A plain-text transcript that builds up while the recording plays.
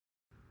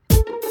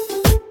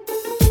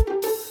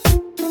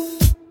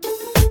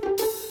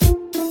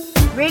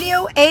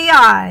Radio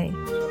AI.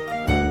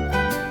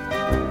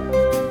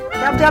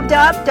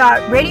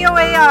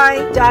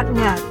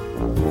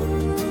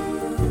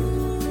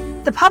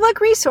 www.radioai.net. The public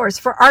resource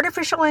for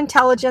artificial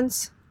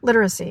intelligence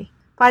literacy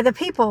by the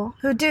people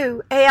who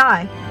do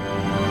AI.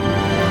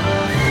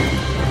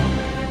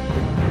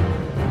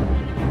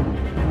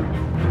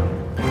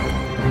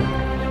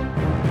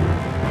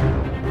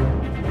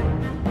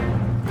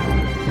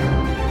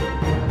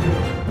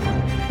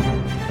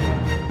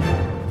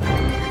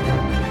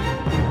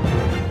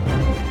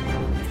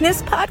 In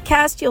this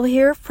podcast, you'll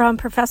hear from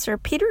Professor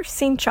Peter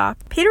Sincak.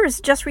 Peter has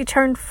just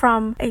returned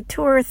from a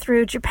tour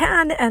through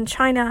Japan and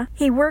China.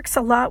 He works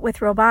a lot with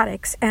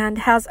robotics and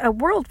has a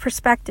world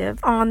perspective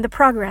on the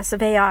progress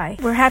of AI.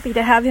 We're happy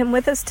to have him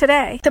with us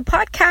today. The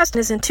podcast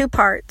is in two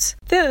parts.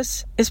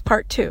 This is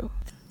part 2.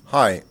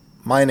 Hi,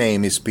 my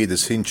name is Peter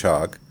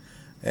Sincak,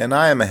 and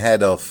I am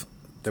head of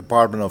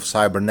Department of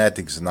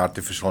Cybernetics and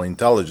Artificial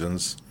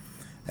Intelligence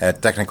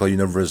at Technical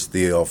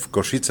University of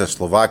Kosice,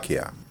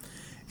 Slovakia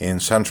in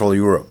Central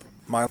Europe.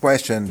 My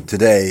question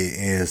today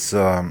is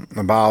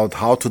about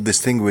how to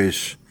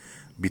distinguish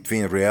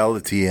between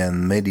reality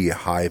and media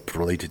hype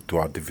related to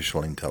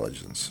artificial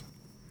intelligence.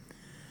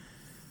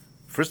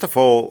 First of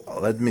all,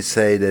 let me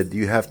say that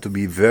you have to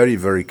be very,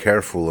 very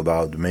careful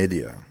about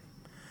media,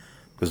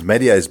 because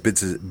media is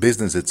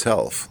business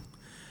itself,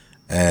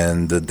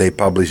 and they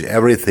publish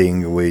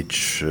everything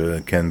which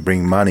can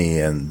bring money,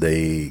 and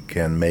they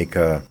can make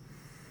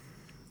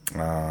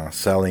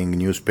selling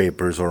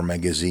newspapers or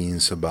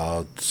magazines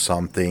about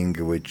something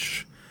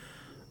which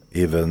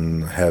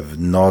even have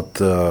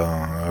not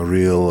a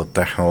real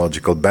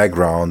technological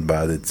background,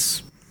 but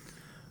it's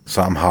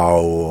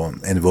somehow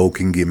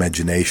invoking the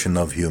imagination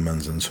of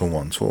humans and so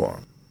on and so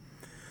on.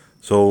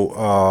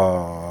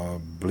 So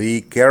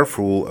be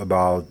careful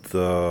about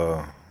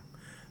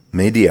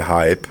media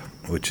hype,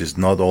 which is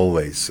not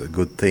always a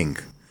good thing,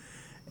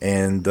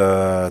 and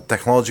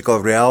technological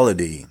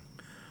reality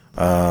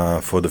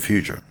for the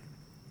future.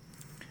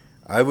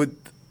 I would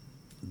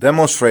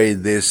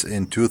demonstrate this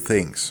in two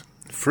things.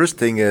 First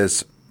thing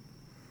is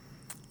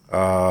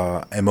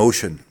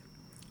emotion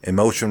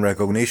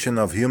recognition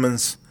of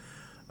humans,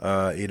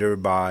 either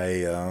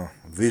by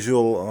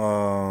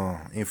visual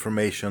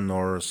information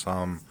or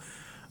some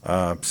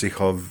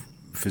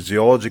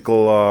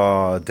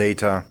psychophysiological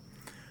data.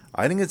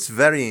 I think it's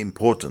very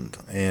important,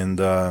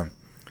 and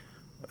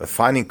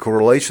finding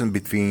correlation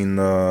between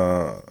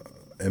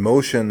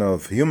emotion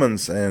of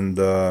humans and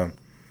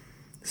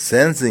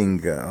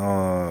sensing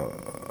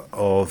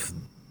of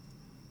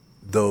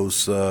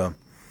those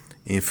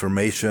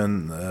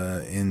information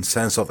in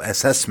sense of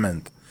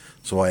assessment.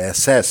 So I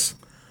assess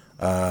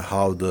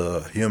how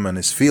the human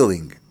is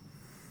feeling.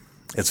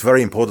 It's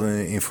very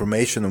important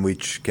information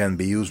which can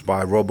be used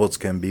by robots,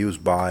 can be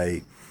used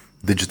by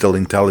digital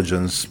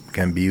intelligence,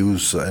 can be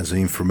used as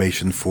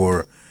information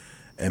for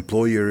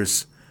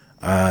employers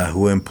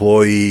who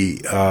employ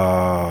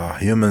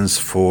humans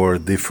for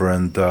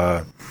different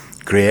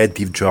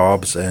creative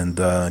jobs, and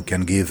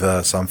can give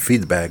some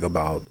feedback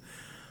about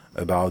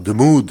the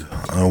mood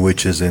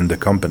which is in the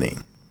company.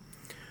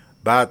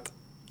 But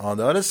on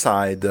the other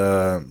side,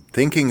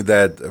 thinking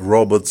that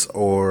robots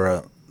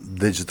or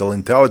digital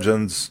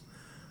intelligence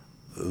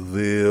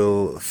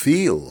will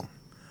feel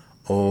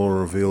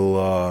or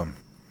will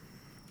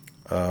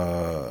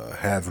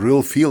have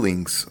real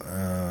feelings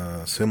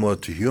similar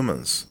to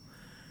humans,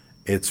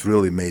 it's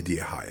really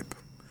media hype.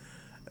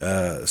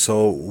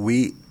 So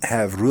we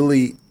have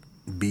really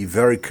be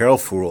very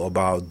careful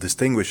about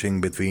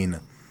distinguishing between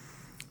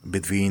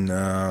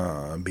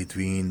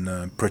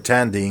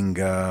pretending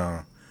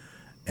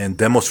and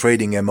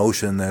demonstrating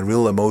emotion and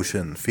real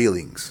emotion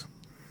feelings.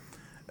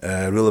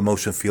 Real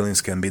emotion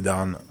feelings can be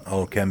done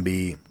or can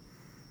be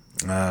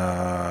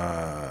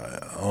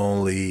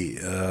only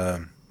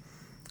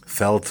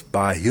felt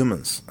by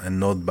humans and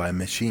not by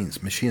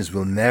machines. Machines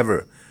will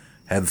never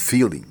have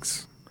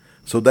feelings.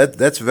 So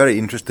that's very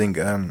interesting.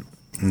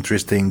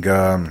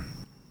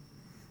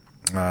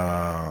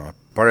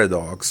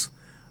 Paradox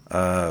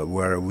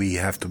where we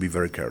have to be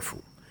very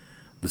careful.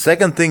 The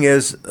second thing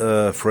is,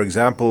 for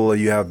example,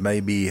 you have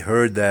maybe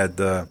heard that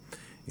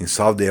in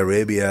Saudi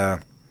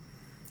Arabia,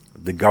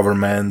 the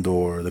government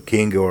or the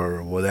king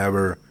or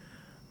whatever,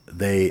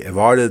 they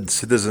awarded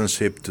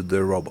citizenship to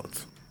the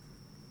robot.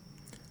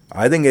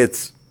 I think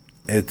it's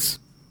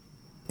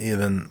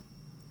even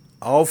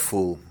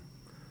awful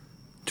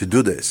to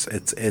do this.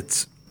 It's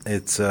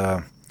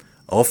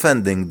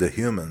offending the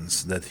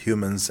humans, that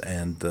humans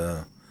and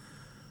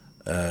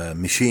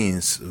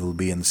machines will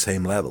be in the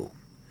same level.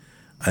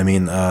 I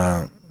mean,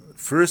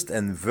 first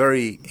and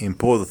very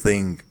important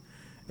thing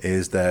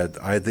is that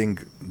I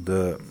think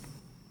the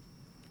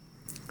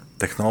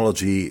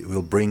technology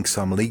will bring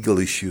some legal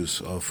issues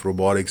of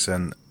robotics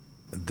and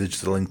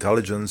digital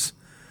intelligence.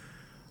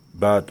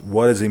 But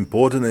what is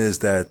important is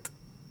that,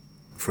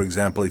 for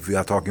example, if we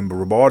are talking about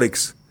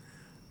robotics,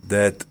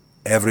 that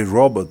every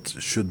robot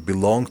should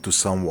belong to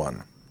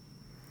someone.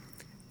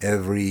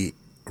 Every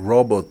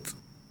robot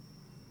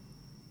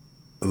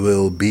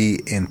will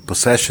be in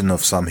possession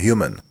of some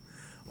human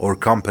or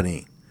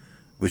company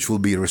which will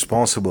be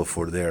responsible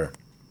for their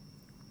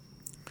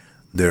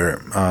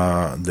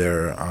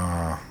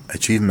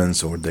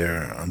achievements or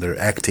their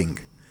acting.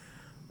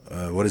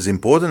 What is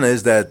important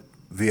is that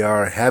we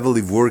are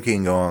heavily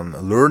working on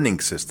learning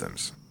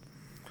systems.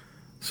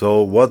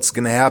 So what's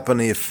going to happen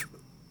if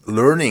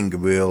learning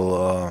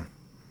will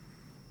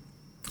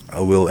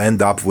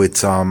end up with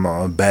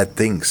some bad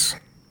things?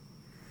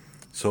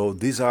 So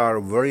these are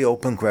very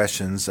open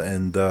questions,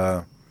 and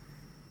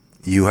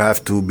you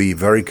have to be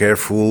very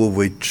careful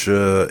which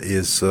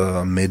is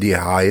media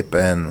hype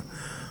and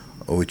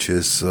which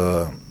is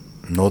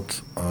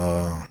not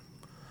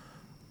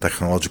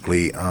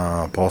technologically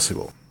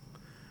possible.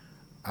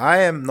 I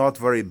am not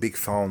very big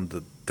fan,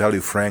 to tell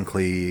you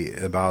frankly,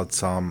 about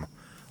some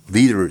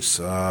leaders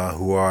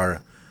who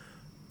are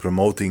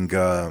promoting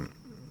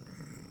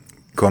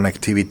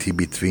connectivity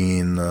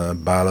between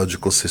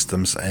biological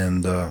systems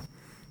and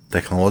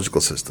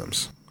technological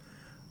systems.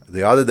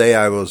 The other day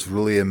I was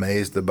really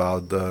amazed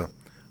about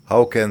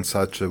how can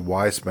such a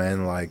wise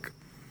man like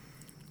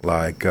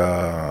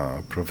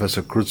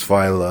Professor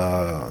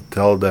Kurzweil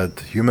tell that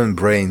human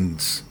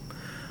brains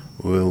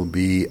will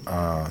be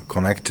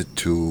connected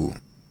to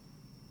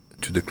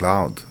the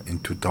cloud in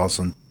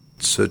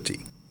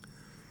 2030.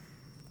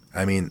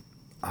 I mean,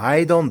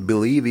 I don't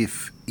believe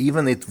if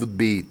even it would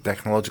be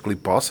technologically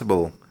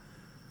possible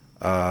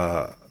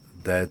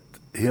that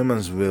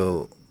humans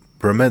will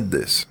permit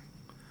this,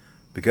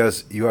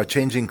 because you are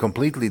changing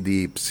completely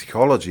the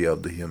psychology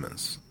of the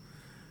humans.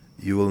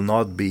 You will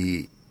not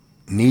be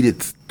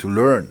needed to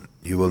learn.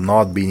 You will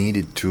not be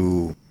needed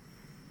to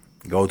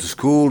go to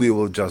school. You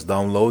will just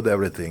download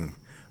everything.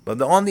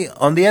 But on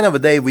the end of the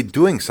day, we're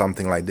doing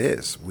something like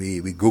this.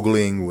 We're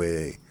Googling,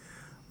 we're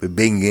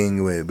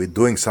Binging, we're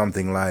doing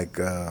something like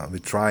we're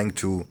trying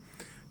to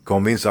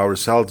convince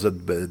ourselves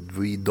that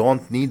we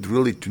don't need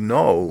really to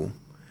know.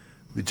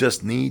 We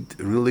just need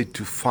really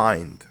to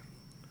find,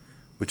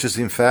 which is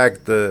in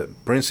fact the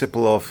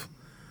principle of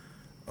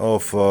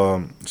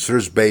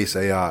search-based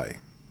AI.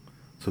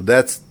 So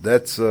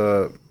that's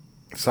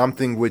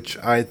something which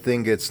I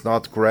think it's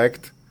not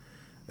correct.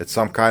 It's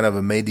some kind of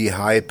a media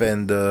hype,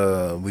 and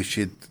we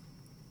should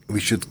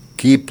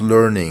keep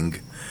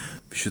learning.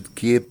 We should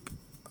keep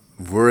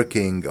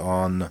working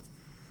on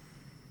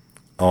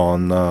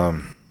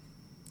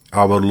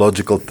our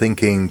logical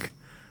thinking,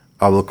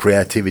 our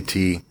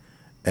creativity,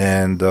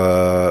 and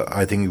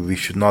I think we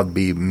should not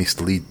be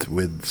misled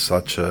with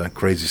such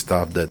crazy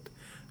stuff that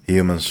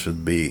humans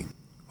should be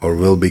or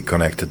will be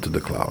connected to the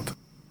cloud.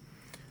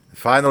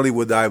 Finally,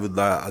 what I would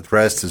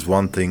address is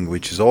one thing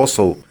which is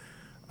also,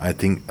 I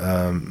think,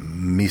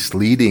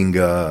 misleading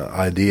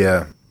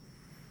idea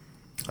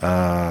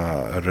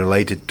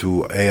related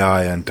to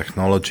AI and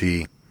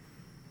technology,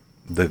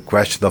 the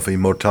question of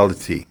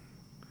immortality.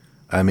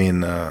 I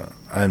mean,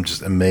 I'm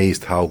just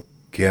amazed how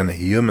can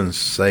humans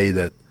say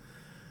that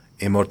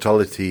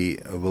immortality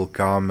will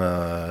come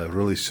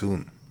really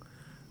soon.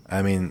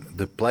 I mean,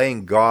 the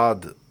playing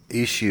God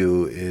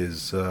issue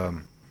is a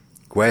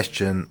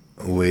question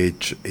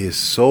which is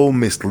so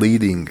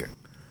misleading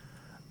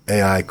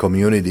AI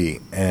community,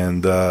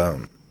 and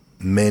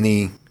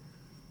many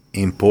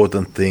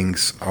important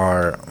things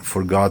are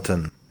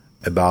forgotten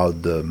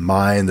about the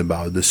mind,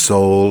 about the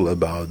soul,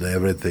 about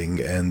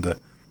everything. And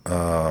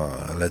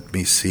let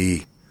me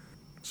see.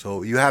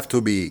 So you have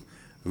to be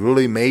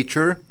really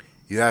mature.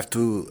 You have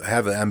to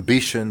have an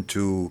ambition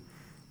to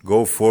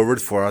go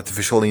forward for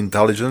artificial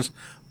intelligence,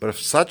 but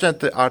such an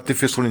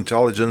artificial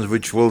intelligence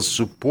which will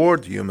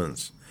support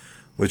humans,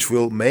 which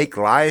will make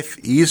life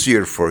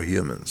easier for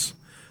humans,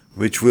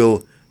 which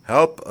will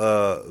help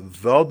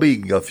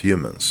well-being of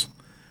humans.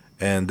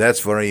 And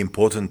that's very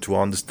important to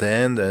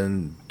understand,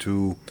 and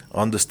to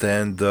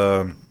understand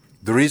the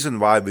reason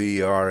why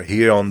we are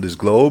here on this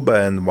globe,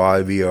 and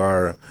why we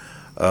are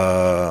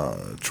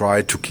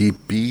try to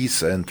keep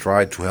peace and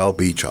try to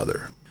help each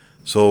other.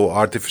 So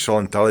artificial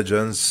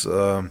intelligence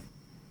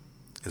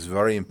is a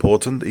very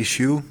important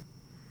issue.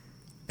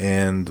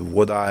 And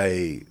what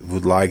I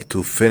would like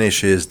to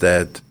finish is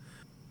that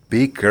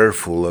be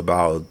careful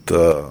about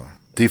the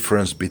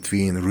difference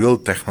between real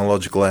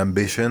technological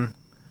ambition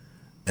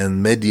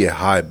and media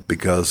hype,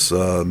 because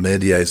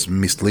media is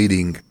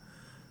misleading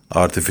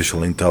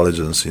artificial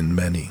intelligence in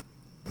many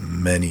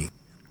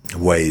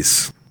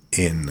ways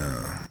in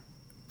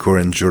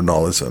current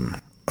journalism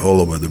all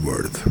over the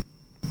world.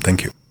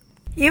 Thank you.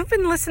 You've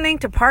been listening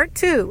to part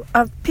 2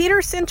 of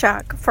Peter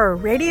Sincak for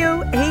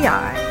Radio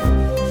AI.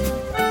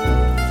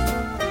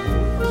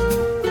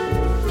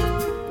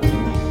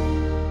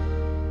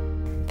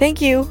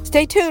 Thank you.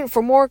 Stay tuned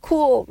for more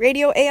cool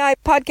Radio AI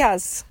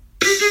podcasts.